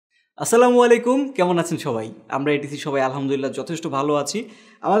আসসালামু আলাইকুম, কেমন আছেন সবাই? আমরা এটিসি সবাই আলহামদুলিল্লাহ যথেষ্ট ভালো আছি।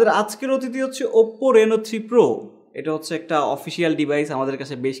 আমাদের আজকের অতিথি হচ্ছে Oppo Reno 3 Pro। এটা হচ্ছে একটা অফিসিয়াল ডিভাইস, আমাদের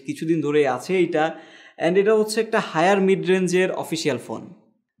কাছে বেশ কিছুদিন ধরেই আছে এইটা। অ্যান্ড এটা হচ্ছে একটা হায়ার মিড রেঞ্জের অফিসিয়াল ফোন।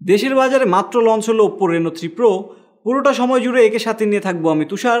 দেশের বাজারে মাত্র লঞ্চ হলো Oppo Reno 3 Pro। পুরোটা সময় জুড়ে একে সাথে নিয়ে থাকবো আমি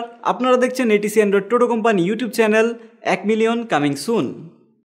তুষার। আপনারা দেখছেন এটিসি অ্যান্ড্রয়েড টোটো company YouTube channel. 1 million coming soon.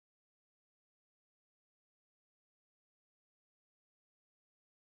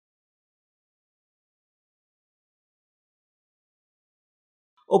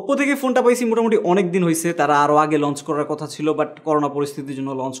 Oppo থেকে ফোনটা পাইছি মোটামুটি অনেক দিন হয়েছে, তারা আরও আগে লঞ্চ করার কথা ছিল, বাট করোনা পরিস্থিতির জন্য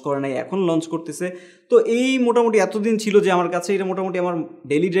লঞ্চ করে নাই, এখন লঞ্চ করতেছে। তো এই মোটামুটি এতদিন ছিল যে আমার কাছে এটা মোটামুটি আমার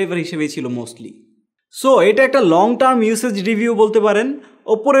ডেলি ড্রাইভার হিসেবেই ছিল মোস্টলি। সো এটা একটা লং টার্ম ইউসেজ রিভিউ বলতে পারেন।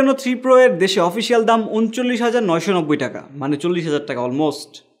 Oppo Reno 3 Pro এর দেশে অফিসিয়াল দাম 39,990 টাকা, মানে 40,000 টাকা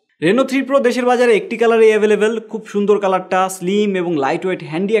অলমোস্ট। Reno 3 Pro দেশের বাজারে একটি কালারই অ্যাভেলেবেল, খুব সুন্দর কালারটা, স্লিম এবং লাইট ওয়েট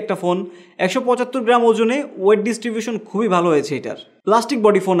হ্যান্ডি একটা ফোন। 175 গ্রাম ওজনে, ওয়েট ডিস্ট্রিবিউশন খুবই ভালো হয়েছে এটার। প্লাস্টিক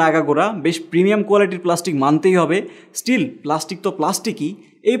বডি ফোন আগাগোড়া, বেশ প্রিমিয়াম কোয়ালিটির প্লাস্টিক মানতেই হবে। স্টিল প্লাস্টিক তো প্লাস্টিকই,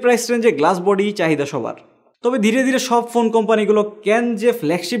 এই প্রাইস রেঞ্জে গ্লাস বডি চাহিদা সবার। তবে ধীরে ধীরে সব ফোন কোম্পানিগুলো কেন যে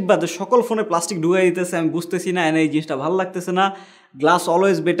ফ্ল্যাগশিপ বাদে সকল ফোনে প্লাস্টিক ঢুকাই দিতেছে আমি বুঝতেছি না, এই জিনিসটা ভালো লাগতেছে না। Glass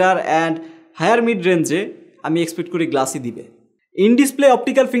always better, and higher mid রেঞ্জে আমি এক্সপেক্ট করি গ্লাসই দিবে। In display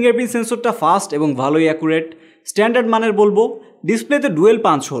optical fingerprint সেন্সরটা fast এবং ভালোই অ্যাকুরেট, স্ট্যান্ডার্ড মানের বলবো। ডিসপ্লেতে ডুয়েল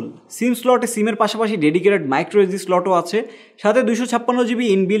পাঞ্চ হোল, সিম স্লটে সিমের পাশাপাশি ডেডিকেটেড মাইক্রো এসডি স্লটও আছে, সাথে 256 জিবি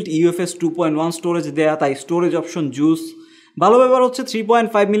ইনবিল্ট UFS 2.1 স্টোরেজ দেয়া, তাই স্টোরেজ অপশন জুস। ভালো ব্যাপার হচ্ছে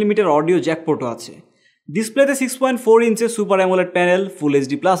 3.5 মিলিমিটার অডিও জ্যাকপোর্টও আছে। ডিসপ্লেতে 6.4 ইঞ্চের super AMOLED panel, full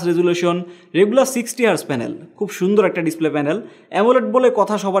HD plus resolution, regular 60 hertz panel, খুব সুন্দর একটা ডিসপ্লে প্যানেল। অ্যামোলেড বলে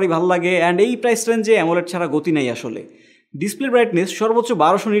কথা সবারই ভালো লাগে, অ্যান্ড এই প্রাইস রেঞ্জে অ্যামোলেড ছাড়া গতি নেই আসলে। ডিসপ্লে ব্রাইটনেস সর্বোচ্চ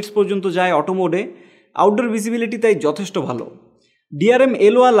 1200 নিটস পর্যন্ত যায় অটো মোডে। আউটডোর ভিজিবিলিটি তাই যথেষ্ট ভালো। DRM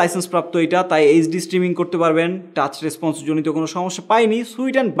LOR লাইসেন্স প্রাপ্ত এটা, তাই HD স্ট্রিমিং করতে পারবেন। টাচ রেসপন্স জনিত কোনো সমস্যা পাইনি।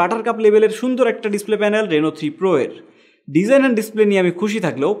 সুইট অ্যান্ড বাটার কাপ লেভেলের সুন্দর একটা ডিসপ্লে প্যানেল Reno 3 Pro এর। ডিজাইন অ্যান্ড ডিসপ্লে নিয়ে আমি খুশি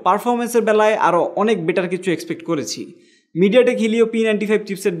থাকলেও পারফরমেন্সের বেলায় আরও অনেক বেটার কিছু এক্সপেক্ট করেছি। মিডিয়াটেক হিলিও P95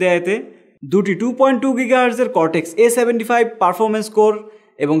 চিপসেট দেয়া এতে, দুটি 2.2 গিগাহার্জের Cortex A75 পারফরমেন্স কোর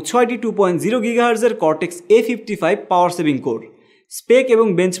এবং 6টি 2.0 গিগাহার্জের Cortex A55 power saving core. Spec এবং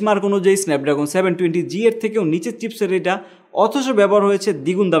বেঞ্চমার্ক অনুযায়ী স্ন্যাপড্রাগন 720G এর থেকেও নিচের চিপসের এটা, অথচ ব্যবহার হয়েছে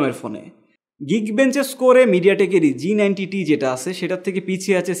দ্বিগুণ দামের ফোনে। গিগ বেঞ্চের স্কোরে মিডিয়াটেকেরই G90T যেটা আছে সেটার থেকে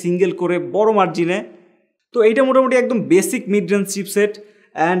পিছিয়ে আছে সিঙ্গেল করে বড় মার্জিনে। তো এইটা মোটামুটি একদম basic mid range chipset.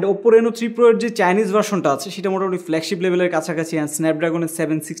 And Oppo Reno 3 Pro এর যে চাইনিজ ভার্সনটা আছে সেটা মোটামুটি ফ্ল্যাগশিপ লেভেলের কাছাকাছি, অ্যান্ড স্ন্যাপড্রাগনের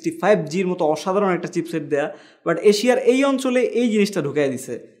 765Gর মতো অসাধারণ একটা চিপসেট দেয়া, বাট এশিয়ার এই অঞ্চলে এই জিনিসটা ঢুকাই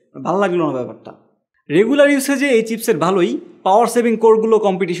দিছে, ভালো লাগলো না ব্যাপারটা। রেগুলার ইউসেজে এই চিপসেট ভালোই, পাওয়ার সেভিং কোরগুলো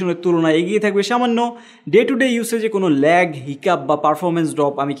কম্পিটিশনের তুলনায় এগিয়ে থাকবে সামান্য। ডে টু ডে ইউসেজে কোনো ল্যাগ, হিকাপ বা পারফরমেন্স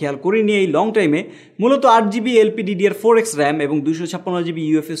ড্রপ আমি খেয়াল করিনি এই লং টাইমে। মূলত 8GB LPDDR4X র্যাম এবং 256GB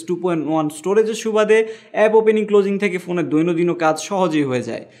UFS 2.1 স্টোরেজের সুবাদে অ্যাপ ওপেনিং ক্লোজিং থেকে ফোনের দৈনন্দিন কাজ সহজেই হয়ে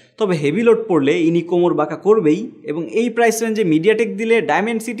যায়। তবে হেভি লোড পড়লে ইনি কোমর বাঁকা করবেই, এবং এই প্রাইস রেঞ্জে মিডিয়াটেক দিলে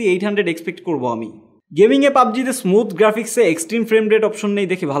ডায়মেনসিটি 800 এক্সপেক্ট করবো আমি। গেমিংয়ে পাবজিতে smooth গ্রাফিক্সে extreme frame rate option নেই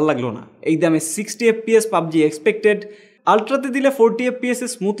দেখে ভালো লাগলো না। এই দামে 60 FPS পাবজি এক্সপেক্টেড। আলট্রাতে দিলে 40 FPS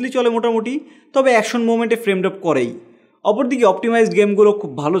স্মুথলি চলে মোটামুটি, তবে অ্যাকশন মোমেন্টে ফ্রেম ড্রপ করেই। অপরদিকে অপটিমাইজড গেমগুলো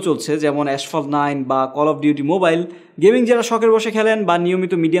খুব ভালো চলছে, যেমন Asphalt 9 বা call of duty mobile. Gaming যারা শখের বসে খেলেন বা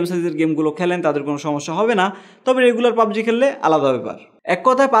নিয়মিত মিডিয়াম সাইজের গেমগুলো খেলেন তাদের কোনো সমস্যা হবে না, তবে রেগুলার পাবজি খেললে আলাদা ব্যাপার। এক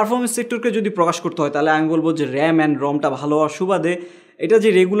কথায় পারফরমেন্স সেক্টরকে যদি প্রকাশ করতে হয় তাহলে আমি বলবো যে র্যাম অ্যান্ড রমটা ভালো হওয়ার সুবাদে এটা যে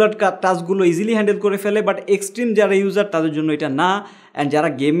রেগুলার টাস্কগুলো ইজিলি হ্যান্ডেল করে ফেলে, বাট এক্সট্রিম যারা ইউজার তাদের জন্য এটা না, অ্যান্ড যারা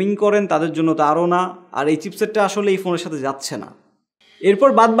গেমিং করেন তাদের জন্য তো আরও না। আর এই চিপসেটটা আসলে এই ফোনের সাথে যাচ্ছে না। এরপর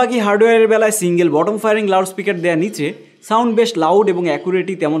বাদবাকি হার্ডওয়্যারের বেলায় single bottom firing loud speaker দেওয়া নিচে সাউন্ড বেশ লাউড এবং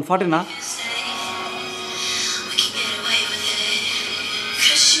অ্যাকুরেটি তেমন ফাটে না।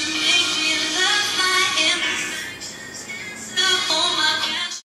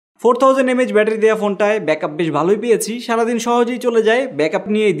 4000 mAh ব্যাটারি দেওয়া ফোনটায় ব্যাকআপ বেশ ভালোই পেয়েছি, সারাদিন সহজেই চলে যায়। ব্যাকআপ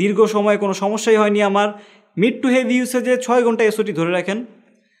নিয়ে দীর্ঘ সময় কোনো সমস্যাই হয়নি আমার। মিড টু হেভি ইউসেজে 6 ঘন্টা এসওটি ধরে রাখেন।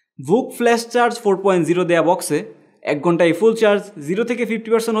 VOOC ফ্ল্যাশ চার্জ 4.0 দেওয়া বক্সে 1 ঘন্টায় ফুল চার্জ, 0 থেকে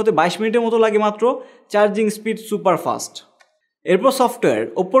 50% হতে 22 মিনিটের মতো লাগে মাত্র। Charging speed super fast. এরপর software,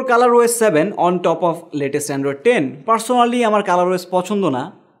 ওপ্পোর ColorOS 7 on top of latest Android 10। Personally আমার ColorOS পছন্দ না,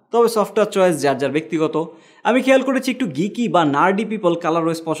 তবে সফটওয়্যার চয়েস যার যার ব্যক্তিগত। আমি খেয়াল করেছি একটু গিকি বা নার্ডি পিপল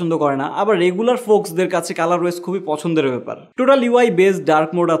ColorOS পছন্দ করে না, আবার রেগুলার ফোকসদের কাছে ColorOS খুবই পছন্দের ব্যাপার। Total UI base dark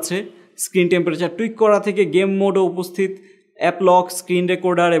mode আছে, স্ক্রিন টেম্পারেচার টুইক করা থেকে গেম মোডও উপস্থিত, অ্যাপ লক, স্ক্রিন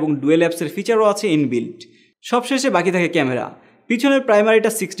রেকর্ডার এবং ডুয়েল অ্যাপসের ফিচারও আছে ইনবিল্ট। সবশেষে বাকি থাকে ক্যামেরা। পিছনের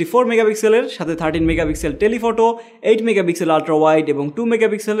প্রাইমারিটা 64 মেগাপিক্সেলের, সাথে 13 megapixel telephoto, 8 megapixel ultra wide এবং 2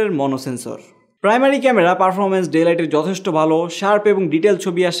 মেগাপিক্সেলের মনো sensor. Primary camera performance day লাইটের যথেষ্ট ভালো, শার্প এবং ডিটেল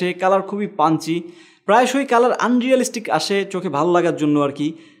ছবি আসে, কালার খুবই পাঞ্চি, প্রায়শই কালার আনরিয়ালিস্টিক আসে চোখে ভালো লাগার জন্য আর কি।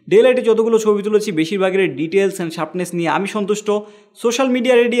 ডে লাইটে যতগুলো ছবি তুলেছি বেশিরভাগের ডিটেলস অ্যান্ড শার্পনেস নিয়ে আমি সন্তুষ্ট। Social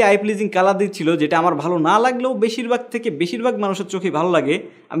media ready I pleasing colour দিচ্ছিল, যেটা আমার ভালো না লাগলেও বেশিরভাগ মানুষের চোখে ভালো লাগে।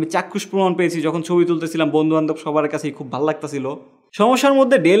 আমি চাক্ষুষ প্রমাণ পেয়েছি যখন ছবি তুলতেছিলাম, বন্ধুবান্ধব সবার কাছেই খুব ভালো লাগতেছিল। সমস্যার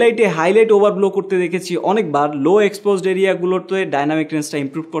মধ্যে ডে লাইটে হাইলাইট ওভারব্লো করতে দেখেছি অনেকবার, লো এক্সপোজড এরিয়াগুলোতে ডাইনামিক রেঞ্জটা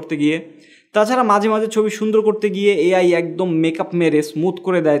ইমপ্রুভ করতে গিয়ে। তাছাড়া মাঝে মাঝে ছবি সুন্দর করতে গিয়ে এআই একদম মেকআপ মেরে স্মুথ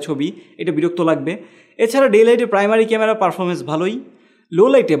করে দেয় ছবি, এটা বিরক্ত লাগবে। এছাড়া ডে লাইটে প্রাইমারি ক্যামেরা পারফরমেন্স ভালোই, লো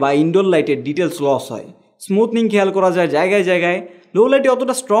লাইটে বা ইনডোর লাইটে ডিটেলস লস হয়, স্মুথনিং খেয়াল করা যায় জায়গায় জায়গায়। লো লাইটে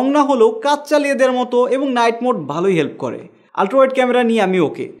অতটা স্ট্রং না হলেও কাজ চালিয়ে দেওয়ার মতো এবং নাইট মোড ভালোই হেল্প করে। আলট্রাওয়াইড ক্যামেরা নিয়ে আমি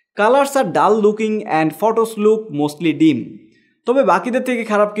ওকে, কালার্স আর ডাল looking and photos look mostly ডিম। তবে বাকিদের থেকে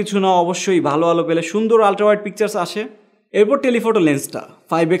খারাপ কিছু না, অবশ্যই ভালো আলো পেলে সুন্দর আলট্রাওয়াইড পিকচার্স আসে। এরপর টেলিফটো লেন্সটা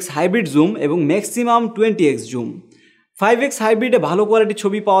 5x হাইব্রিড জুম এবং ম্যাক্সিমাম 20x জুম। 5x হাইব্রিডে ভালো কোয়ালিটির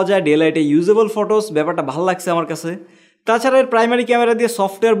ছবি পাওয়া যায়, ডে লাইটে ইউজেবল ফটোস, ব্যাপারটা ভালো লাগছে আমার কাছে। তাছাড়া এর প্রাইমারি ক্যামেরা দিয়ে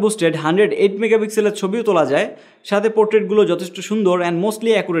সফটওয়্যার বুস্টেড 108 মেগাপিক্সেলের ছবিও তোলা যায়, সাথে পোর্ট্রেটগুলো যথেষ্ট সুন্দর অ্যান্ড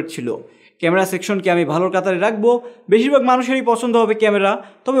মোস্টলি অ্যাকুরেট ছিল। ক্যামেরা সেকশনকে আমি ভালোর কাতারে রাখবো, বেশিরভাগ মানুষেরই পছন্দ হবে ক্যামেরা।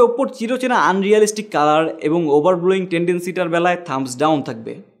 তবে ওপ্পোর চিরচেনা আনরিয়ালিস্টিক কালার এবং ওভারব্লোয়িং টেন্ডেন্সিটার বেলায় থামস ডাউন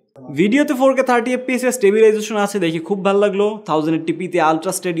থাকবে। ভিডিওতে 4K 30 FPS এর স্টেবিলাইজেশন আছে, দেখে খুব ভালো লাগলো। 1080p-তে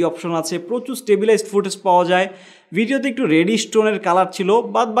আলট্রা স্টেডি অপশন আছে, প্রচুর স্টেবিলাইজড ফুটেজ পাওয়া যায়। ভিডিওতে একটু রেডি স্টোনের কালার ছিল,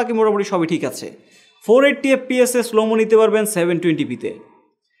 বাদ বাকি মোটামুটি সবই ঠিক আছে। 480 FPS এ স্লোমো নিতে পারবেন 720p-তে।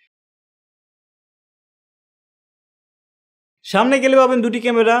 সামনে গেলে পাবেন দুটি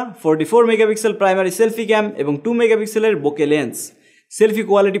ক্যামেরা, 44 মেগাপিক্সেল প্রাইমারি সেলফি ক্যাম এবং 2 মেগাপিক্সেলের বোকে লেন্স। সেলফি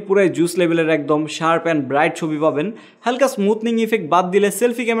কোয়ালিটি পুরাই জুস লেভেলের, একদম শার্প অ্যান্ড ব্রাইট ছবি পাবেন। হালকা স্মুথনিং ইফেক্ট বাদ দিলে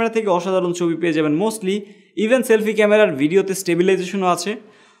সেলফি ক্যামেরা থেকে অসাধারণ ছবি পেয়ে যাবেন মোস্টলি। ইভেন সেলফি ক্যামেরার ভিডিওতে স্টেবিলাইজেশনও আছে।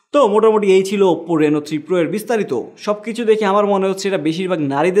 তো মোটামুটি এই ছিল Oppo Reno 3 Pro এর বিস্তারিত। সব কিছু দেখে আমার মনে হচ্ছে এটা বেশিরভাগ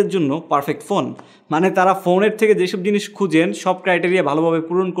নারীদের জন্য পারফেক্ট ফোন, মানে তারা ফোনের থেকে যেসব জিনিস খুঁজেন সব ক্রাইটেরিয়া ভালোভাবে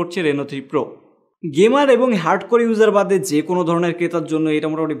পূরণ করছে Reno 3 Pro। গেমার এবং হার্ডকোর ইউজার বাদে যে কোনো ধরনের ক্রেতার জন্য এটা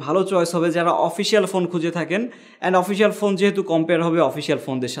মোটামুটি ভালো চয়েস হবে, যারা অফিসিয়াল ফোন খুঁজে থাকেন। অ্যান্ড অফিসিয়াল ফোন যেহেতু কম্পেয়ার হবে অফিসিয়াল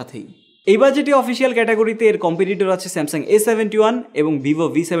ফোনদের সাথেই। এই বাজেটে অফিসিয়াল ক্যাটাগরিতে এর কম্পিটিটর আছে স্যামসাং A71 এবং Vivo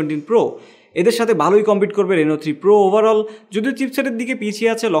V17 Pro। এদের সাথে ভালোই কম্পিট করবে Reno 3 Pro ওভারঅল, যদিও চিপসেটের দিকে পিছিয়ে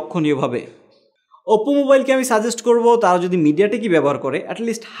আছে লক্ষণীয়ভাবে। ওপ্পো মোবাইলকে আমি সাজেস্ট করব তারা যদি মিডিয়াটেকই ব্যবহার করে,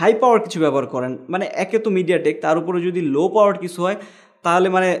 অ্যাটলিস্ট হাই পাওয়ার কিছু ব্যবহার করেন। মানে একে তো মিডিয়াটেক, তার উপরে যদি লো পাওয়ার কিছু হয় তাহলে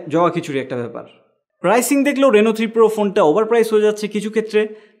মানে জওয়া খিচুড়ি একটা ব্যাপার। প্রাইসিং দেখলেও Reno 3 Pro ফোনটা ওভার প্রাইস হয়ে যাচ্ছে কিছু ক্ষেত্রে।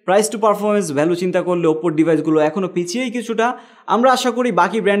 প্রাইস টু পারফরমেন্স ভ্যালু চিন্তা করলে ওপ্পোর ডিভাইসগুলো এখনও পিছিয়েই কিছুটা। আমরা আশা করি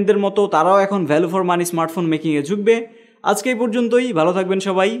বাকি ব্র্যান্ডদের মতো তারাও এখন ভ্যালু ফর মানি স্মার্টফোন মেকিংয়ে ঝুঁকবে। আজকে এই পর্যন্তই, ভালো থাকবেন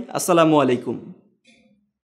সবাই, আসসালামু আলাইকুম।